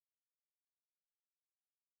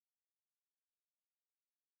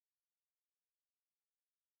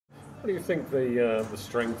What do you think the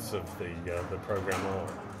strengths of the programme are?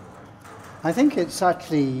 I think it's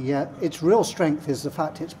actually, its real strength is the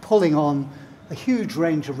fact it's pulling on a huge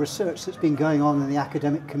range of research that's been going on in the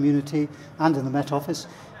academic community and in the Met Office,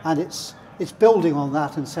 and it's building on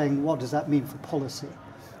that and saying, what does that mean for policy?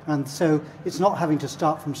 And so it's not having to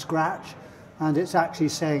start from scratch, and it's actually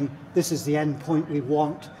saying, this is the end point we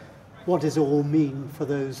want. What does it all mean for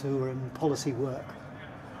those who are in policy work?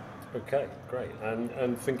 Okay, great.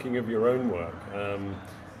 And thinking of your own work,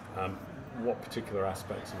 what particular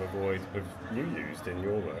aspects of Avoid have you used in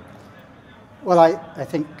your work? Well, I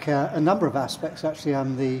think a number of aspects actually.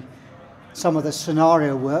 Some of the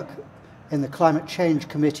scenario work in the Climate Change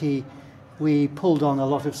Committee, we pulled on a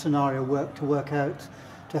lot of scenario work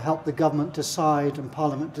to help the government decide and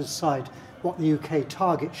Parliament decide what the UK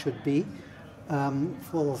target should be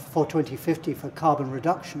for 2050 for carbon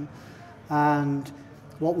reduction. And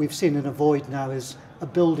what we've seen in Avoid now is a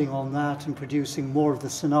building on that and producing more of the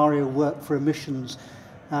scenario work for emissions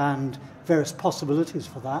and various possibilities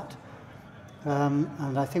for that.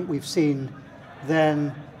 And I think we've seen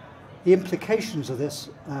then the implications of this.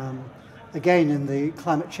 Again, in the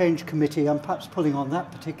Climate Change Committee, I'm perhaps pulling on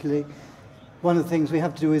that particularly. One of the things we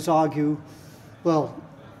have to do is argue, well,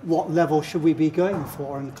 what level should we be going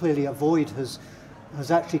for? And clearly Avoid has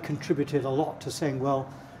actually contributed a lot to saying, well,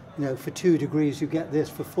 you know, for 2 degrees you get this,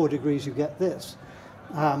 for 4 degrees you get this,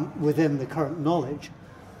 within the current knowledge.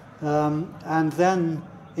 And then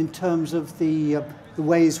in terms of the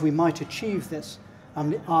ways we might achieve this,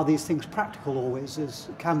 are these things practical always?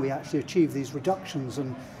 Can we actually achieve these reductions,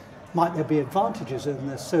 and might there be advantages in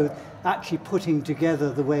this? So actually putting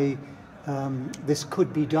together the way this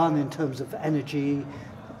could be done in terms of energy,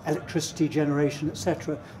 electricity generation,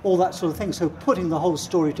 etc., all that sort of thing. So putting the whole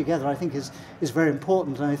story together, I think, is very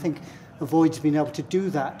important, and I think Avoid's been able to do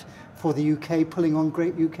that for the UK, pulling on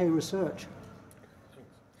great UK research.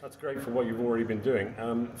 That's great for what you've already been doing.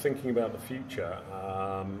 Thinking about the future,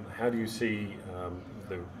 how do you see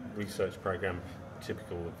the research programme,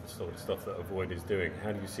 typical of the sort of stuff that Avoid is doing,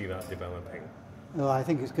 how do you see that developing? Well, I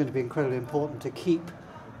think it's going to be incredibly important to keep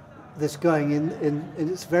this going in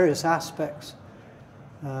its various aspects.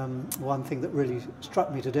 One thing that really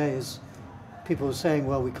struck me today is people were saying,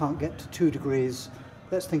 well, we can't get to 2 degrees,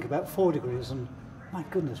 let's think about 4 degrees, and my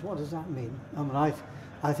goodness, what does that mean? I mean,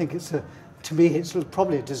 I think to me it's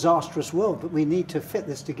probably a disastrous world, but we need to fit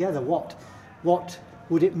this together. What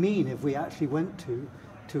would it mean if we actually went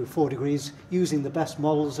to 4 degrees using the best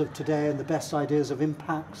models of today and the best ideas of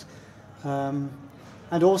impacts,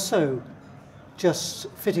 and also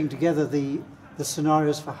just fitting together the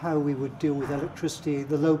scenarios for how we would deal with electricity,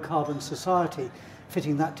 the low carbon society,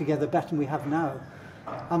 fitting that together better than we have now.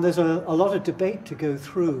 And there's a lot of debate to go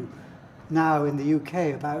through now in the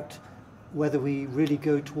UK about whether we really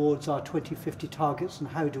go towards our 2050 targets and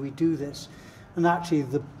how do we do this, and actually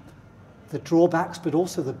the drawbacks but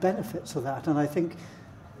also the benefits of that. And I think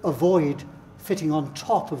Avoid fitting on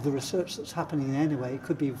top of the research that's happening anyway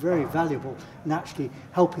could be very valuable in actually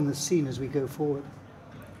helping the scene as we go forward.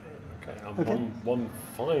 Okay, one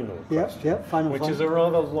final question, final which is a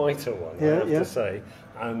rather lighter one, I have to say,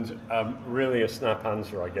 and really a snap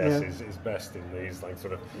answer, I guess, is best in these like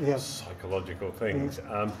sort of psychological things.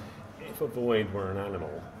 If Avoid were an animal,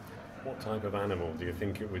 what type of animal do you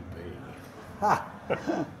think it would be?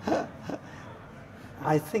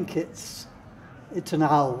 I think it's an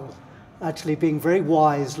owl, actually being very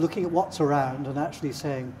wise, looking at what's around and actually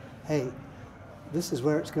saying, hey, this is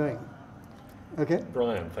where it's going. Okay.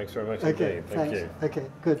 Brian, thanks very much indeed. Thank you. Okay,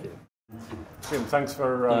 good. Jim, thanks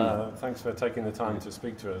for taking the time to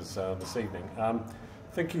speak to us this evening.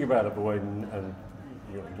 Thinking about Avoid and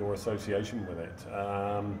your association with it,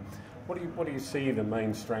 what do you see the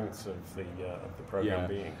main strengths of the programme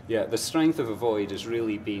being? Yeah, the strength of Avoid has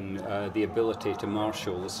really been the ability to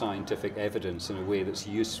marshal the scientific evidence in a way that's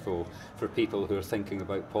useful for people who are thinking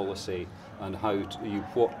about policy and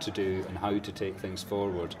what to do and how to take things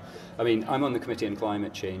forward. I mean, I'm on the Committee on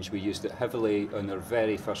Climate Change. We used it heavily in our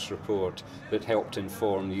very first report that helped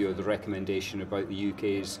inform the recommendation about the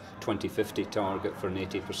UK's 2050 target for an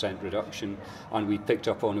 80% reduction, and we picked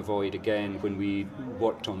up on Avoid again when we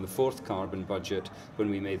worked on the fourth carbon budget when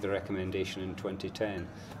we made the recommendation in 2010.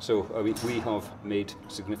 So we have made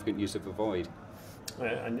significant use of Avoid.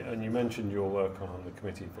 And you mentioned your work on the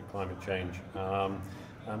Committee for Climate Change.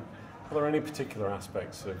 Are there any particular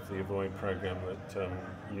aspects of the Avoid programme that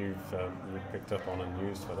you've picked up on and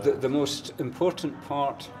used for that? The most important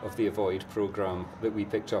part of the Avoid programme that we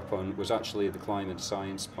picked up on was actually the climate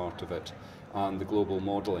science part of it. and the global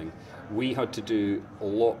modelling. We had to do a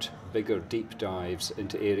lot bigger deep dives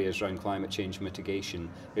into areas around climate change mitigation.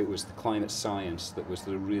 It was the climate science that was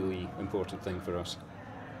the really important thing for us.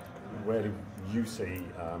 Where do you see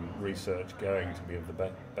research going to be of the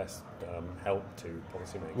best help to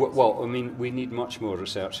policymakers? Well, I mean, we need much more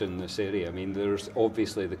research in this area. I mean, there's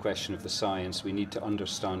obviously the question of the science. We need to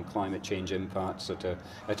understand climate change impacts at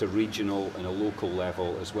a regional and a local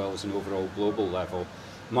level, as well as an overall global level.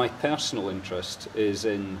 My personal interest is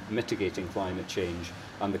in mitigating climate change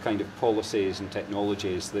and the kind of policies and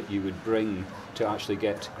technologies that you would bring to actually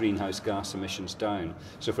get greenhouse gas emissions down.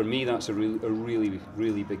 So for me, that's a really,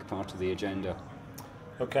 really big part of the agenda.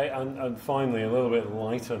 Okay, and finally, a little bit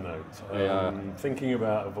lighter note. Thinking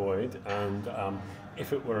about Avoid, and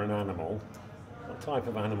if it were an animal, what type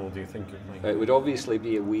of animal do you think it might be? It would obviously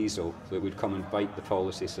be a weasel that would come and bite the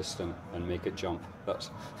policy system and make it jump.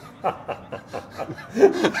 That's.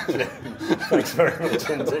 Thanks very much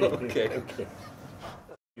indeed. Okay. Thank you.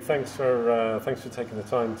 Thanks for taking the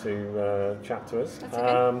time to chat to us. That's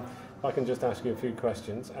okay. If I can just ask you a few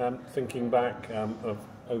questions. Thinking back of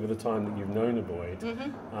over the time that you've known Avoid,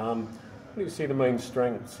 what do you see the main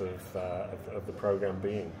strengths of the programme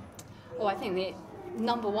being? Well, I think the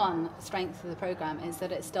number one strength of the programme is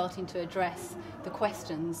that it's starting to address the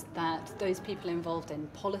questions that those people involved in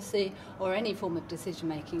policy or any form of decision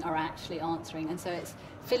making are actually answering, and so it's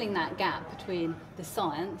filling that gap between the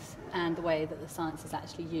science and the way that the science is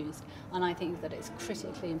actually used, and I think that it's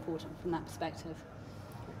critically important from that perspective.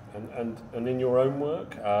 And in your own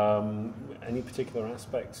work, any particular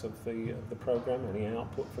aspects of the programme, any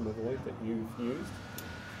output from Avoid that you've used?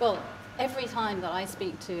 Well, every time that I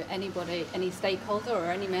speak to anybody, any stakeholder or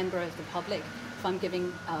any member of the public, if I'm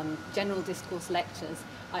giving general discourse lectures,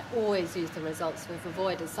 I always use the results of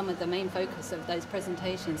Avoid as some of the main focus of those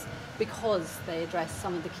presentations, because they address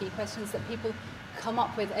some of the key questions that people come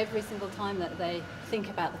up with every single time that they think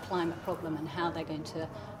about the climate problem and how they're going to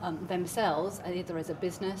themselves, either as a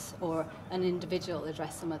business or an individual,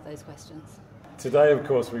 address some of those questions. Today, of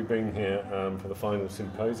course, we've been here for the final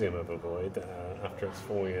symposium of Avoid after its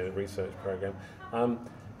 4-year research programme.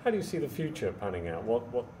 How do you see the future panning out?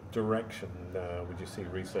 What direction would you see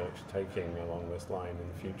research taking along this line in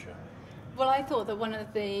the future? Well, I thought that one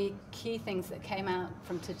of the key things that came out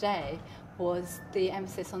from today was the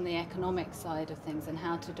emphasis on the economic side of things and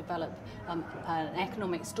how to develop an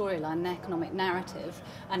economic storyline, an economic narrative.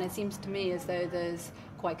 And it seems to me as though there's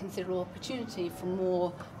quite considerable opportunity for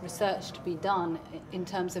more research to be done in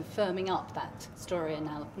terms of firming up that story and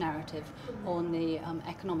narrative on the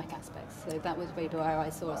economic aspects. So that was where I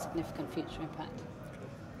saw a significant future impact.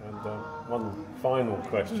 And one final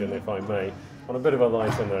question, if I may, on a bit of a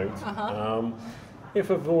lighter note. If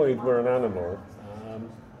Avoid were an animal,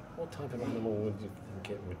 what type of animal would you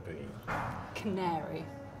think it would be? Canary.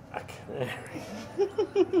 A canary?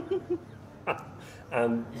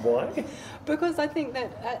 And why? Because I think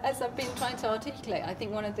that, as I've been trying to articulate, I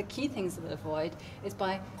think one of the key things of Avoid is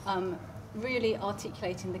by really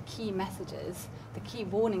articulating the key messages, the key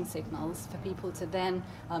warning signals for people to then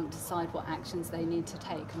decide what actions they need to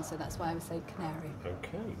take, and so that's why I would say canary.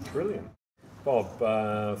 Okay, brilliant.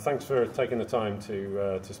 Bob, thanks for taking the time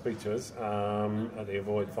to speak to us at the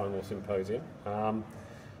Avoid Final Symposium.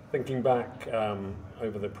 Thinking back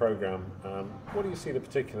over the programme, what do you see the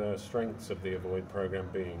particular strengths of the Avoid programme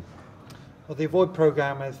being? Well, the Avoid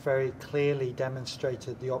programme has very clearly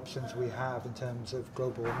demonstrated the options we have in terms of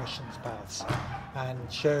global emissions paths and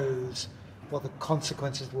shows what the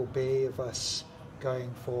consequences will be of us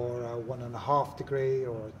going for a 1.5 degree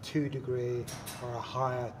or a 2 degree or a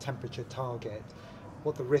higher temperature target,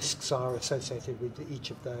 what the risks are associated with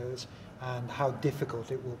each of those, and how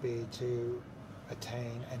difficult it will be to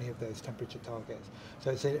attain any of those temperature targets.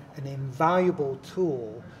 So it's an invaluable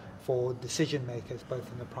tool for decision makers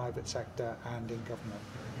both in the private sector and in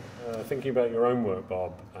government. Thinking about your own work,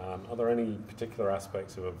 Bob, are there any particular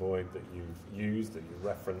aspects of Avoid that you've used, that you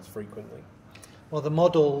reference frequently? Well, the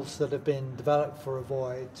models that have been developed for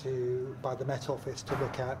Avoid by the Met Office to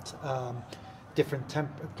look at different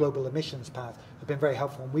global emissions paths have been very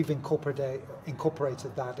helpful, and we've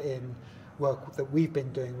incorporated that in work that we've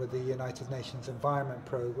been doing with the United Nations Environment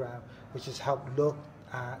Programme, which has helped look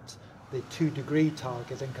at the 2 degree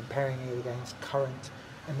target and comparing it against current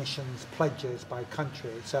emissions pledges by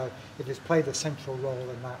country. So it has played a central role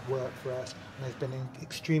in that work for us, and has been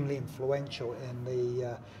extremely influential in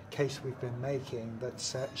the case we've been making that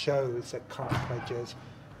shows that current pledges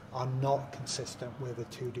are not consistent with a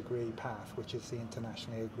 2 degree path, which is the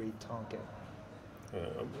internationally agreed target.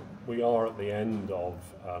 We are at the end of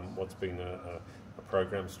what's been a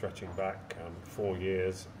programme stretching back 4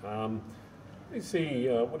 years.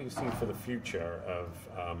 What do you see for the future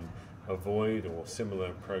of Avoid or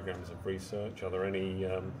similar programs of research? Are there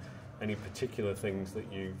any particular things that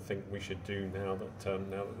you think we should do now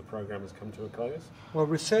that the program has come to a close? Well,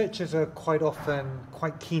 researchers are quite often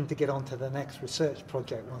quite keen to get onto the next research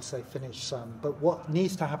project once they finish some. But what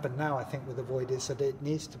needs to happen now, I think, with Avoid is that it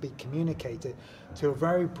needs to be communicated to a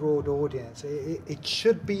very broad audience. It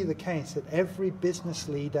should be the case that every business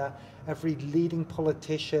leader, every leading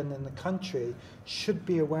politician in the country should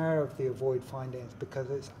be aware of the Avoid findings, because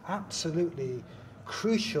it's absolutely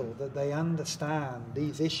crucial that they understand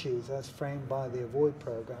these issues as framed by the Avoid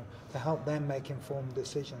program to help them make informed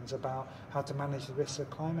decisions about how to manage the risks of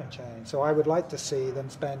climate change. So I would like to see them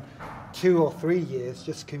spend 2 or 3 years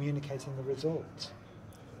just communicating the results.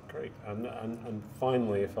 Great. And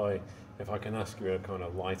finally, if I can ask you a kind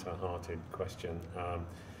of lighter-hearted question,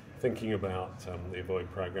 thinking about the Avoid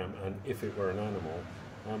program, and if it were an animal,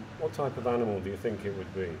 what type of animal do you think it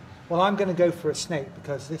would be? Well, I'm going to go for a snake,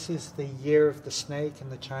 because this is the year of the snake in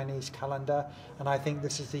the Chinese calendar, and I think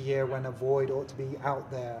this is the year when Avoid ought to be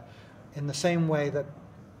out there. In the same way that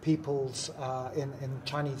people's, in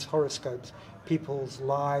Chinese horoscopes, people's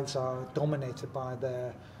lives are dominated by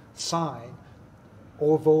their sign,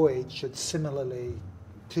 Avoid should similarly,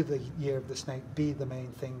 to the year of the snake, be the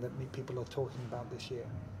main thing that people are talking about this year.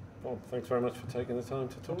 Well, thanks very much for taking the time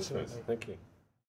to talk to us. Thank you.